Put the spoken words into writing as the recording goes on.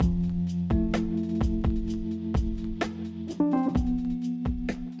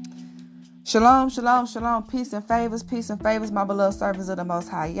Shalom, shalom, shalom, peace and favors, my beloved servants of the Most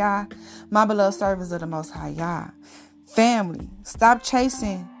High Yah, my beloved servants of the Most High Yah. Family, stop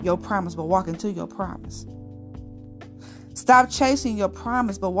chasing your promise, but walk into your promise. Stop chasing your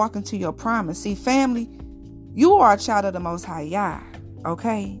promise, but walk into your promise. See, family, you are a child of the Most High Yah,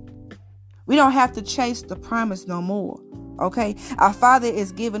 okay? We don't have to chase the promise no more, okay? Our Father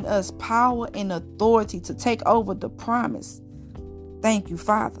is giving us power and authority to take over the promise. Thank you,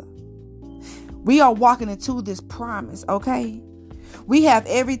 Father. We are walking into this promise, okay? We have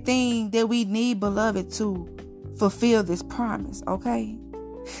everything that we need, beloved, to fulfill this promise, okay?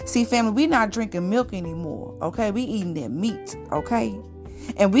 See, family, we're not drinking milk anymore, okay? We eating that meat, okay?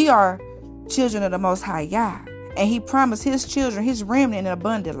 And we are children of the Most High Yah. And He promised His children, His remnant, an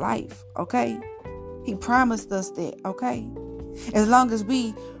abundant life, okay? He promised us that, okay? As long as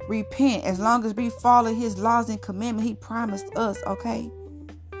we repent, as long as we follow His laws and commandments, He promised us, okay?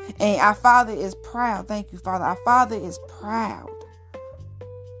 And our Father is proud. Thank you, Father. Our Father is proud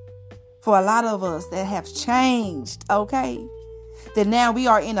for a lot of us that have changed, okay? That now we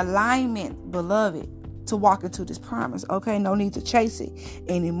are in alignment, beloved, to walk into this promise, okay? No need to chase it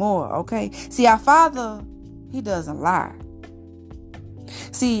anymore, okay? See, our Father, He doesn't lie.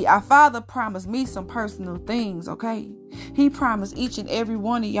 See, our Father promised me some personal things, okay? He promised each and every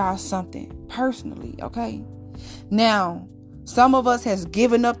one of y'all something personally, okay? Now, some of us has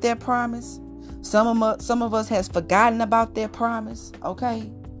given up their promise. Some of us has forgotten about their promise,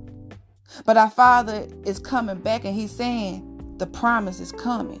 okay? But our Father is coming back and He's saying the promise is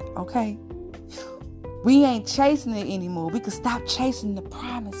coming, okay? We ain't chasing it anymore. We can stop chasing the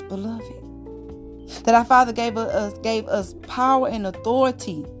promise, beloved. That our Father gave us power and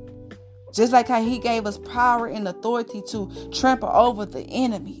authority. Just like how He gave us power and authority to trample over the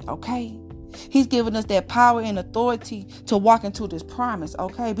enemy, okay? He's given us that power and authority to walk into this promise,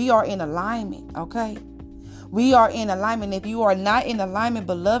 okay? We are in alignment, okay? We are in alignment. If you are not in alignment,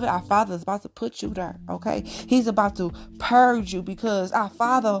 beloved, our Father is about to put you there, okay? He's about to purge you because our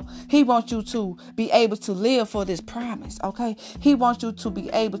Father, He wants you to be able to live for this promise, okay? He wants you to be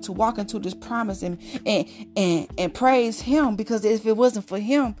able to walk into this promise and praise Him, because if it wasn't for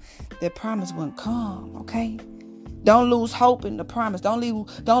Him, that promise wouldn't come, okay? Don't lose hope in the promise. Don't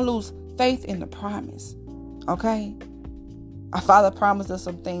lose faith in the promise, okay? Our Father promised us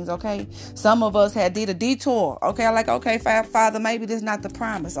some things, okay? Some of us had did a detour, okay? Like, okay, Father, maybe this is not the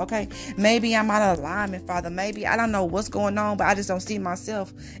promise, okay? Maybe I'm out of alignment, Father. Maybe, I don't know what's going on, but I just don't see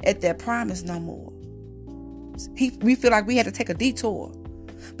myself at that promise no more. We feel like we had to take a detour.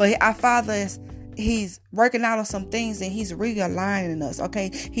 But our Father He's working out on some things and He's realigning us, okay?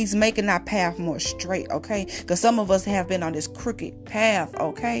 He's making our path more straight, okay? Because some of us have been on this crooked path,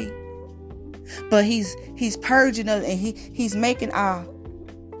 okay? But He's purging us and He's making our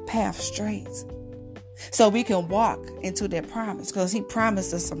path straight so we can walk into that promise, because He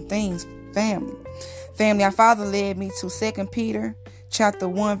promised us some things, family. Our Father led me to 2 Peter chapter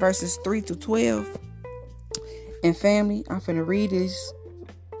 1 verses 3 to 12. And family, I'm finna read this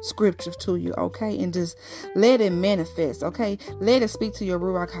scripture to you, okay? And just let it manifest, okay? Let it speak to your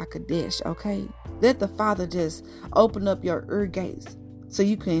Ruach HaKodesh, okay? Let the Father just open up your ear gates so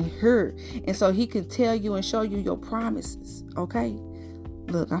you can hear, and so He can tell you and show you your promises, okay?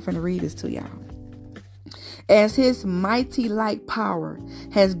 Look, I'm finna read this to y'all. As His mighty light power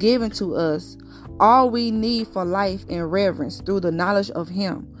has given to us all we need for life and reverence through the knowledge of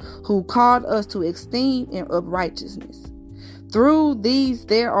Him who called us to esteem and uprightness. Through these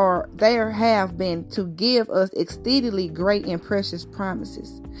there have been to give us exceedingly great and precious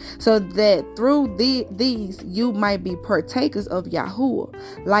promises, so that through these you might be partakers of Yahuwah,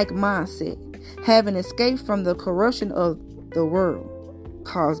 like mindset, having escaped from the corruption of the world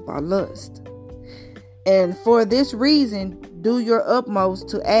caused by lust. And for this reason, do your utmost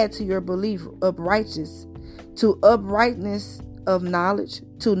to add to your belief uprightness, to uprightness of knowledge,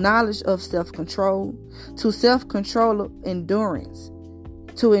 to knowledge of self-control, to self-control endurance,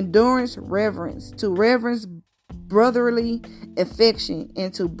 to endurance reverence, to reverence brotherly affection,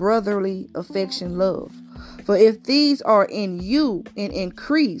 and to brotherly affection love. For if these are in you and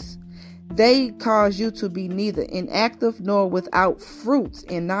increase, they cause you to be neither inactive nor without fruits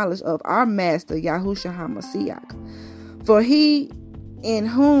in knowledge of our Master Yahushua HaMashiach. For he in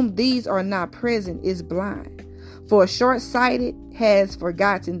whom these are not present is blind, for short-sighted has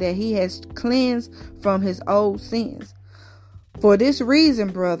forgotten that he has cleansed from his old sins. For this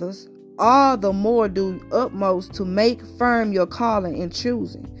reason, brothers, all the more do utmost to make firm your calling and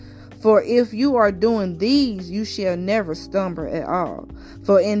choosing. For if you are doing these, you shall never stumble at all.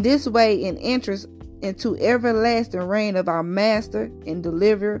 For in this way, in entrance into everlasting reign of our Master and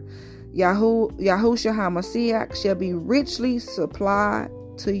Deliverer, Yahushua HaMashiach shall be richly supplied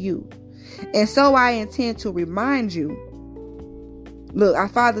to you. And so I intend to remind you. Look, our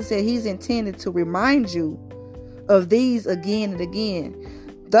Father said he's intended to remind you of these again and again,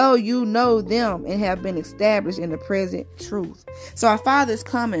 though you know them and have been established in the present truth. So our Father is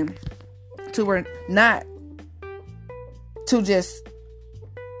coming to not to just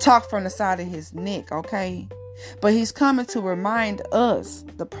talk from the side of his neck, okay? But he's coming to remind us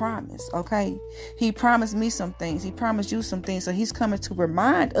the promise, okay? He promised me some things. He promised you some things. So he's coming to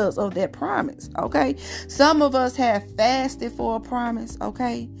remind us of that promise, okay? Some of us have fasted for a promise,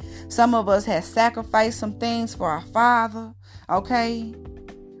 okay? Some of us have sacrificed some things for our Father, okay?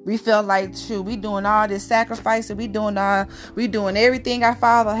 We felt like, shoot, we doing all this sacrificing. We doing everything our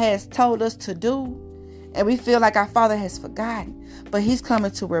Father has told us to do. And we feel like our Father has forgotten. But he's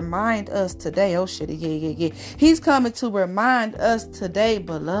coming to remind us today. Oh, shit. Yeah. He's coming to remind us today,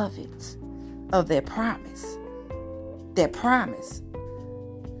 beloved, of that promise. That promise.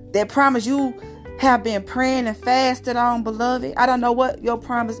 That promise you have been praying and fasted on, beloved. I don't know what your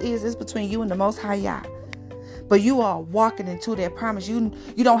promise is. It's between you and the Most High Yah. But you are walking into that promise. You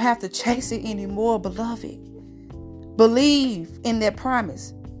don't have to chase it anymore, beloved. Believe in that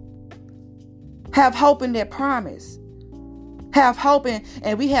promise. Have hope in that promise. Have hope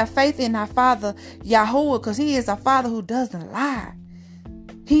and we have faith in our Father Yahuwah, because he is a Father who doesn't lie.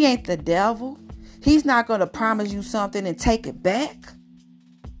 He ain't the devil. He's not going to promise you something and take it back.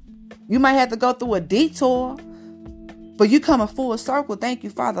 You might have to go through a detour, but you coming full circle. Thank you,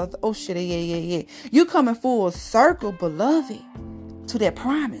 Father. Oh, shit. Yeah. You coming full circle, beloved, to that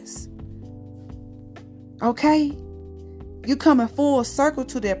promise. Okay? You coming full circle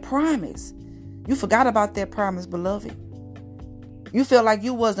to that promise. You forgot about that promise, beloved. You feel like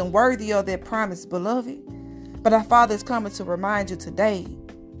you wasn't worthy of that promise, beloved. But our Father is coming to remind you today.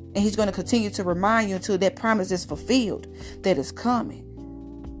 And he's going to continue to remind you until that promise is fulfilled, that is coming.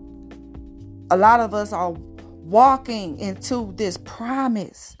 A lot of us are walking into this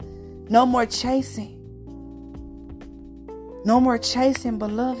promise. No more chasing. No more chasing,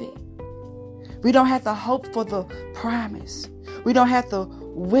 beloved. We don't have to hope for the promise. We don't have to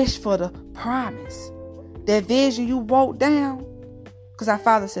wish for the promise. That vision you wrote down, because our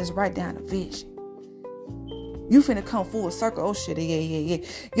Father says write down a vision. You finna come full circle. Oh shit, yeah.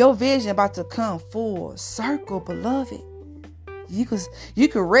 Your vision about to come full circle, beloved. You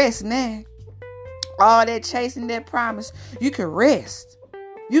could rest now. All that chasing that promise, you can rest.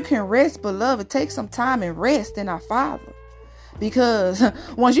 You can rest, beloved. Take some time and rest in our Father. Because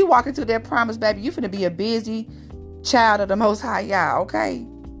once you walk into that promise, baby, you finna be a busy child of the Most High Yah, okay?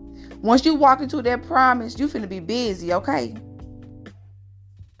 Once you walk into that promise, you finna be busy, okay?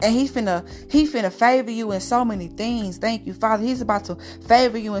 And he finna favor you in so many things. Thank you, Father. He's about to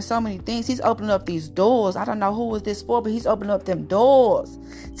favor you in so many things. He's opening up these doors. I don't know who is this for, but he's opening up them doors.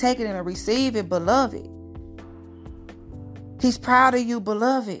 Take it and receive it, beloved. He's proud of you,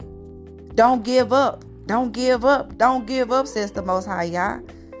 beloved. Don't give up. Don't give up. Don't give up, says the Most High Yah.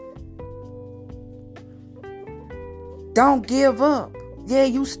 Don't give up. Yeah,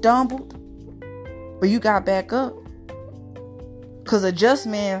 you stumbled, but you got back up. Because a just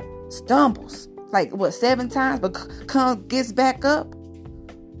man stumbles. Like, 7 times? But gets back up.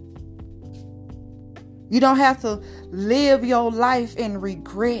 You don't have to live your life in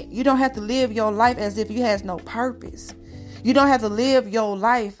regret. You don't have to live your life as if you has no purpose. You don't have to live your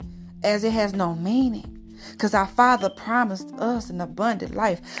life as it has no meaning. Because our Father promised us an abundant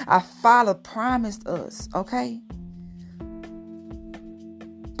life. Our Father promised us, okay?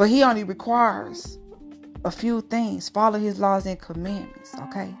 But he only requires a few things. Follow his laws and commandments,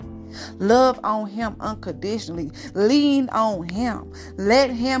 okay? Love on him unconditionally. Lean on him. Let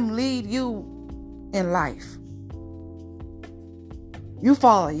him lead you in life. You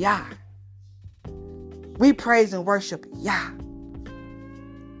follow Yah. We praise and worship Yah.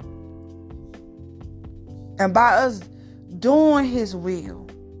 And by us doing his will,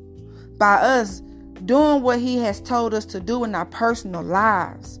 by us doing what he has told us to do in our personal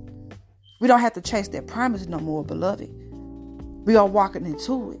lives, we don't have to chase that promise no more, beloved. We are walking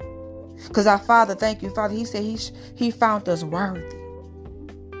into it. Because our Father, thank you, Father, he said he found us worthy.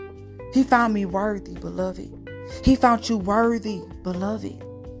 He found me worthy, beloved. He found you worthy, beloved.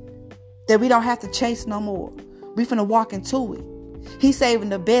 That we don't have to chase no more. We finna walk into it. He's saving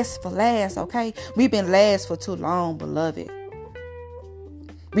the best for last, okay? We've been last for too long, beloved.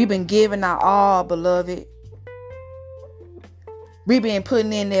 We've been giving our all, beloved. We've been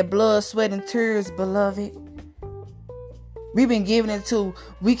putting in that blood, sweat, and tears, beloved. We've been giving it to,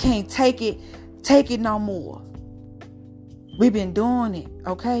 we can't take it no more. We've been doing it,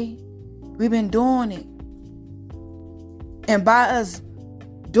 okay? We've been doing it. And by us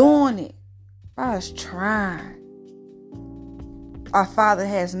doing it, by us trying, our Father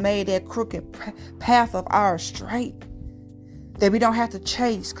has made that crooked path of ours straight, that we don't have to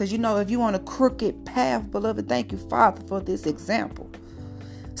chase. Because if you're on a crooked path, beloved, thank you, Father, for this example.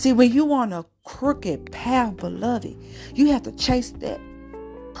 See, when you on a crooked path, beloved, you have to chase that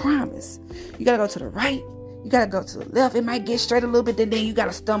promise. You got to go to the right. You got to go to the left. It might get straight a little bit, then you got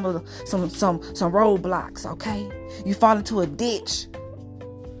to stumble some roadblocks, okay? You fall into a ditch.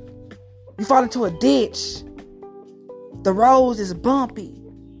 The road is bumpy,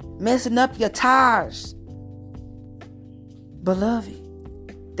 messing up your tires.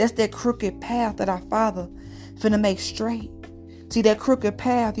 Beloved, that's that crooked path that our Father finna make straight. See, that crooked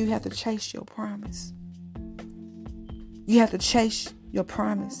path, you have to chase your promise. You have to chase your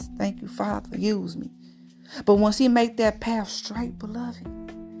promise. Thank you, Father. Use me. But once He make that path straight, beloved,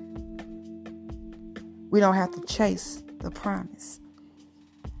 we don't have to chase the promise.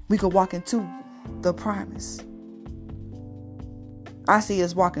 We could walk into the promise. I see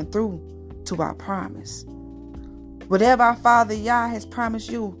us walking through to our promise. Whatever our Father Yah has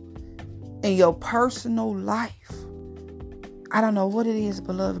promised you in your personal life, I don't know what it is,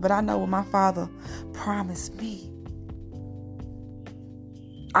 beloved, but I know what my Father promised me.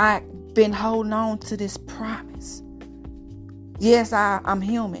 I've been holding on to this promise. Yes, I'm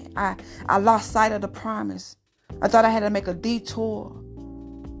human. I lost sight of the promise. I thought I had to make a detour,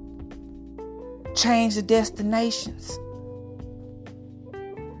 change the destinations,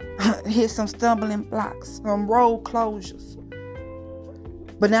 hit some stumbling blocks, some road closures.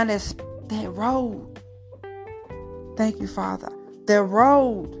 But now that's that road. Thank you, Father. The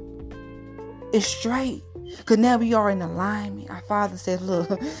road is straight. Because now we are in alignment. Our Father says,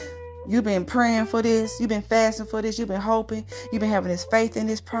 look, you've been praying for this. You've been fasting for this. You've been hoping. You've been having this faith in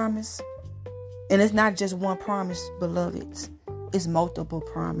this promise. And it's not just one promise, beloved. It's multiple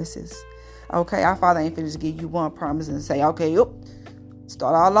promises. Okay, our Father ain't finished give you one promise and say, okay,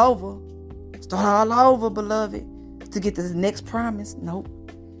 start all over. Start all over, beloved, to get this next promise. Nope.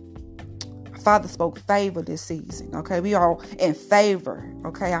 Father spoke favor this season. Okay, we are in favor.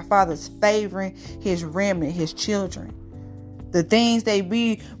 Okay, our Father's favoring His remnant, His children. The things that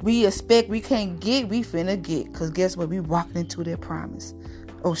we expect we can't get, we finna get. Because guess what? We walking into their promise.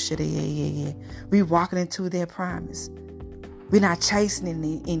 Oh shit, yeah. We walking into their promise. We're not chasing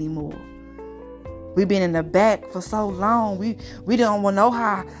it anymore. We've been in the back for so long. We don't want to know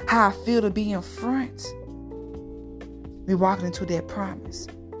how I feel to be in front. We walking into that promise.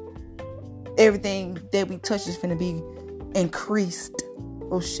 Everything that we touch is finna be increased.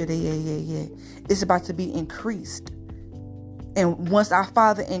 Oh shit, yeah. It's about to be increased. And once our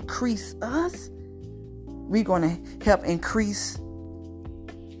Father increase us, we're gonna help increase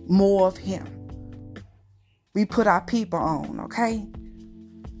more of Him. We put our people on, okay?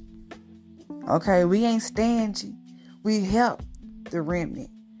 Okay, we ain't stingy. We help the remnant.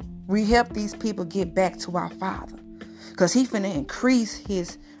 We help these people get back to our Father. Because He finna increase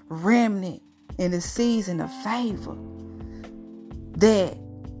His remnant in the season of favor. That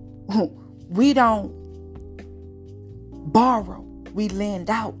we don't borrow, we lend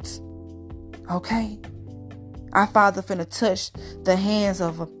out. Okay? Our Father finna touch the hands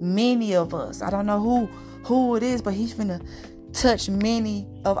of many of us. I don't know who it is, but He's finna touch many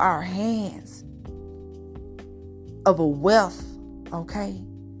of our hands of a wealth. Okay?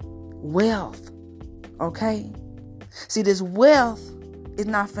 Wealth. Okay? See, this wealth is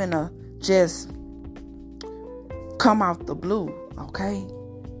not finna just come out the blue. Okay?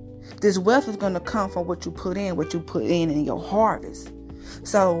 This wealth is going to come from what you put in your harvest.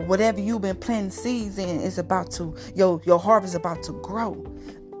 So whatever you've been planting seeds in is about to, your harvest is about to grow.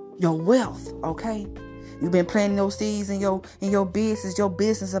 Your wealth, okay? You've been planting those seeds in your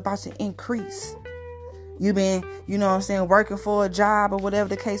business is about to increase. You've been, working for a job or whatever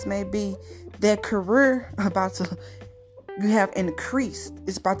the case may be. That career you have increased.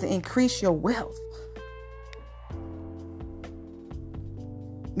 It's about to increase your wealth.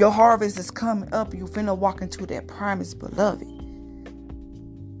 Your harvest is coming up. You finna walk into that promise, beloved.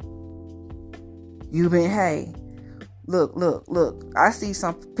 You've been, hey, look. I see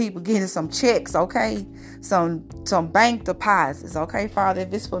some people getting some checks, okay? Some bank deposits, okay, Father?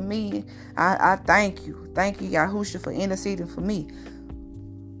 If it's for me, I thank you. Thank you, Yahushua, for interceding for me.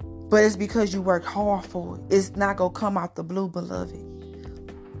 But it's because you worked hard for it. It's not going to come out the blue, beloved.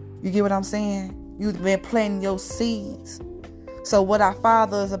 You get what I'm saying? You've been planting your seeds. So what our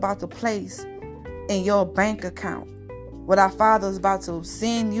Father is about to place in your bank account, what our Father is about to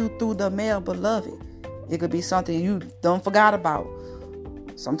send you through the mail, beloved, it could be something you don't forgot about.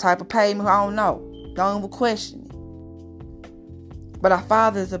 some type of payment, I don't know. Don't even question it. But our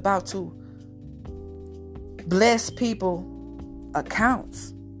Father is about to bless people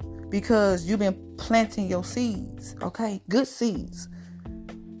accounts because you've been planting your seeds, okay? Good seeds.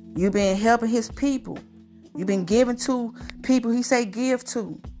 You've been helping his people. You've been giving to people he say give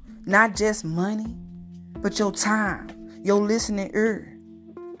to. Not just money, but your time, your listening ear.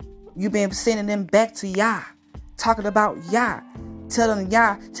 You've been sending them back to Yah, talking about Yah, telling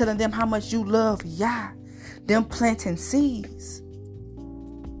them how much you love Yah. Them planting seeds.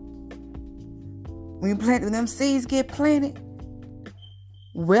 When them seeds get planted,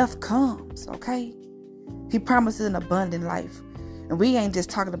 wealth comes, okay? He promises an abundant life. And we ain't just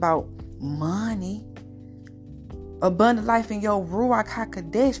talking about money. Abundant life in your Ruach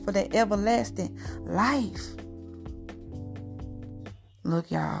HaKodesh for that everlasting life. Look,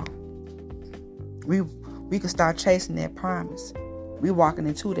 y'all. We can start chasing that promise. We walking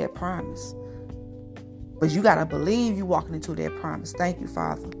into that promise. But you got to believe you walking into that promise. Thank you,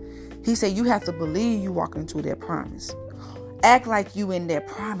 Father. He said you have to believe you walking into that promise. Act like you in that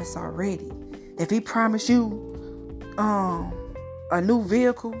promise already. If he promised you a new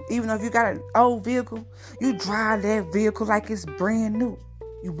vehicle, even though if you got an old vehicle, you drive that vehicle like it's brand new.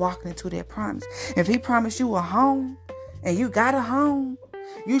 You walking into that promise. If he promised you a home and you got a home,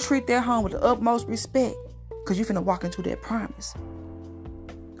 you treat that home with the utmost respect because you finna walk into that promise.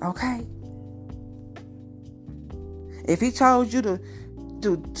 Okay? If he told you to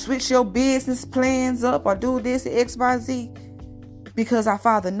switch your business plans up or do this at XYZ, because our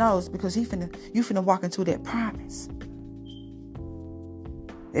Father knows, because you finna walk into that promise.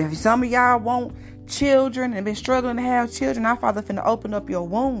 If some of y'all want children and been struggling to have children, our Father finna open up your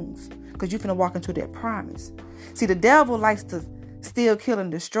wombs because you finna walk into that promise. See, the devil likes to steal, kill,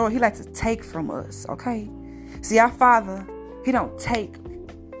 and destroy. He likes to take from us, okay? See, our Father, he don't take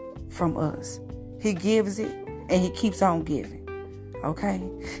from us. He gives it and he keeps on giving. Okay?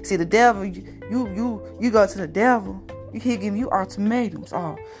 See, the devil, you go to the devil, he'll give you ultimatums.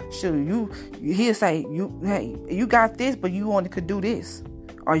 Oh, sure, he'll say, hey, you got this, but you only could do this.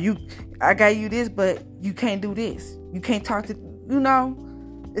 Or I got you this, but you can't do this. You can't talk to,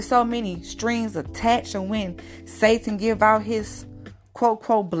 there's so many strings attached. And when Satan give out his quote,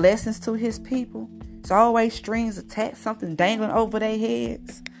 quote, blessings to his people, it's always strings attached, something dangling over their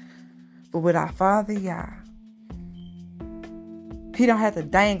heads. But with our Father, Yah, he don't have to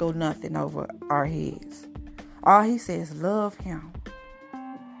dangle nothing over our heads. All he says, love him.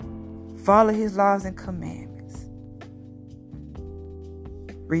 Follow his laws and commandments.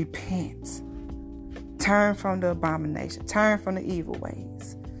 Repent. Turn from the abomination. Turn from the evil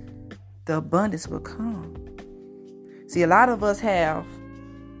ways. The abundance will come. See, a lot of us have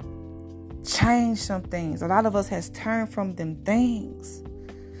changed some things. A lot of us has turned from them things.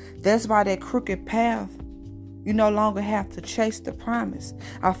 That's why that crooked path, you no longer have to chase the promise.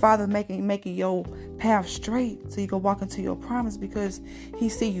 Our Father making your path straight so you can walk into your promise because he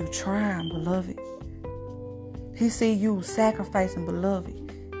see you trying, beloved. He see you sacrificing, beloved.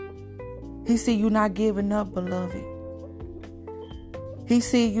 He see you not giving up, beloved. He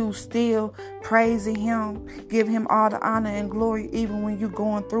see you still praising him, giving him all the honor and glory even when you're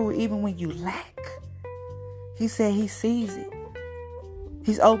going through it, even when you lack. He said he sees it.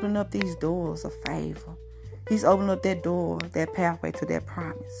 He's opening up these doors of favor. He's opening up that door, that pathway to that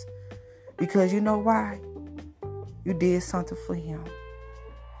promise. Because you know why? You did something for him.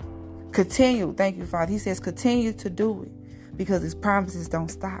 Continue. Thank you, Father. He says continue to do it because his promises don't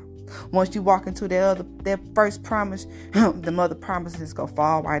stop. Once you walk into that first promise, the other promises is going to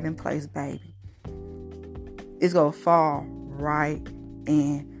fall right in place, baby. It's going to fall right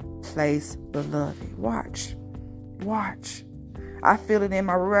in place, beloved. Watch. I feel it in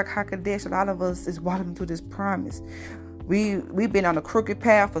my Ruach HaKodesh. A lot of us is walking through this promise. We've been on a crooked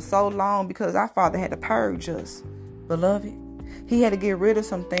path for so long because our Father had to purge us, beloved. He had to get rid of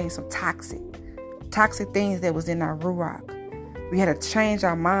some things, some toxic things that was in our Ruach. We had to change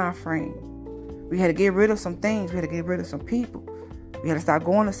our mind frame. We had to get rid of some things. We had to get rid of some people. We had to start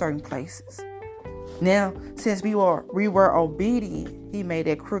going to certain places. Now, since we were obedient, he made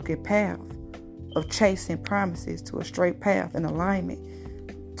that crooked path of chasing promises to a straight path in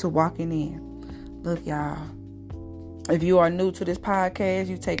alignment to walking in. Look, y'all, if you are new to this podcast,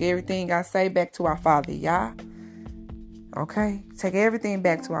 you take everything I say back to our Father, Yah. Okay? Take everything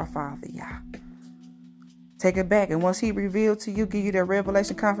back to our Father, Yah. Take it back. And once he revealed to you, give you that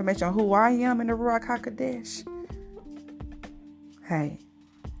revelation confirmation on who I am in the Ruach HaKodesh. Hey,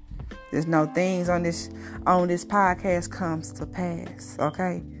 there's no things on this podcast comes to pass.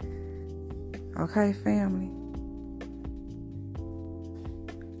 Okay? Okay, family.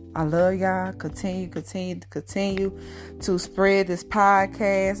 I love y'all. Continue to spread this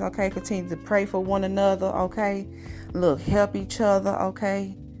podcast. Okay. Continue to pray for one another. Okay. Look, help each other.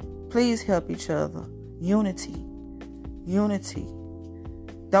 Okay. Please help each other. Unity.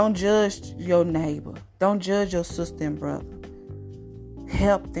 Don't judge your neighbor. Don't judge your sister and brother.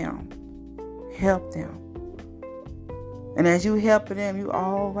 Help them. And as you help them, you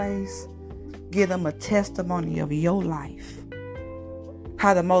always give them a testimony of your life.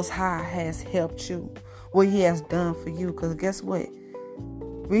 How the Most High has helped you. What He has done for you. Because guess what?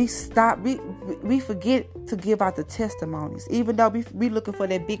 We forget to give out the testimonies. Even though we looking for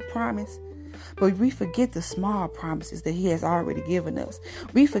that big promise. But we forget the small promises that He has already given us.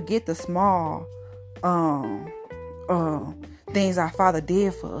 We forget the small things our Father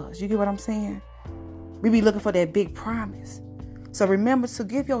did for us. You get what I'm saying? We be looking for that big promise. So remember to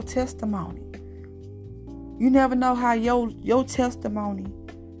give your testimony. You never know how your testimony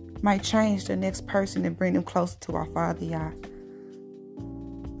might change the next person and bring them closer to our Father, y'all.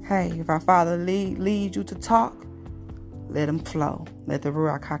 Hey, if our Father leads you to talk, let Him flow. Let the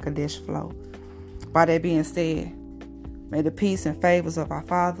Ruach HaKodesh flow. By that being said, may the peace and favors of our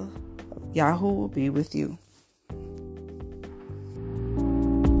Father, Yahuwah, be with you.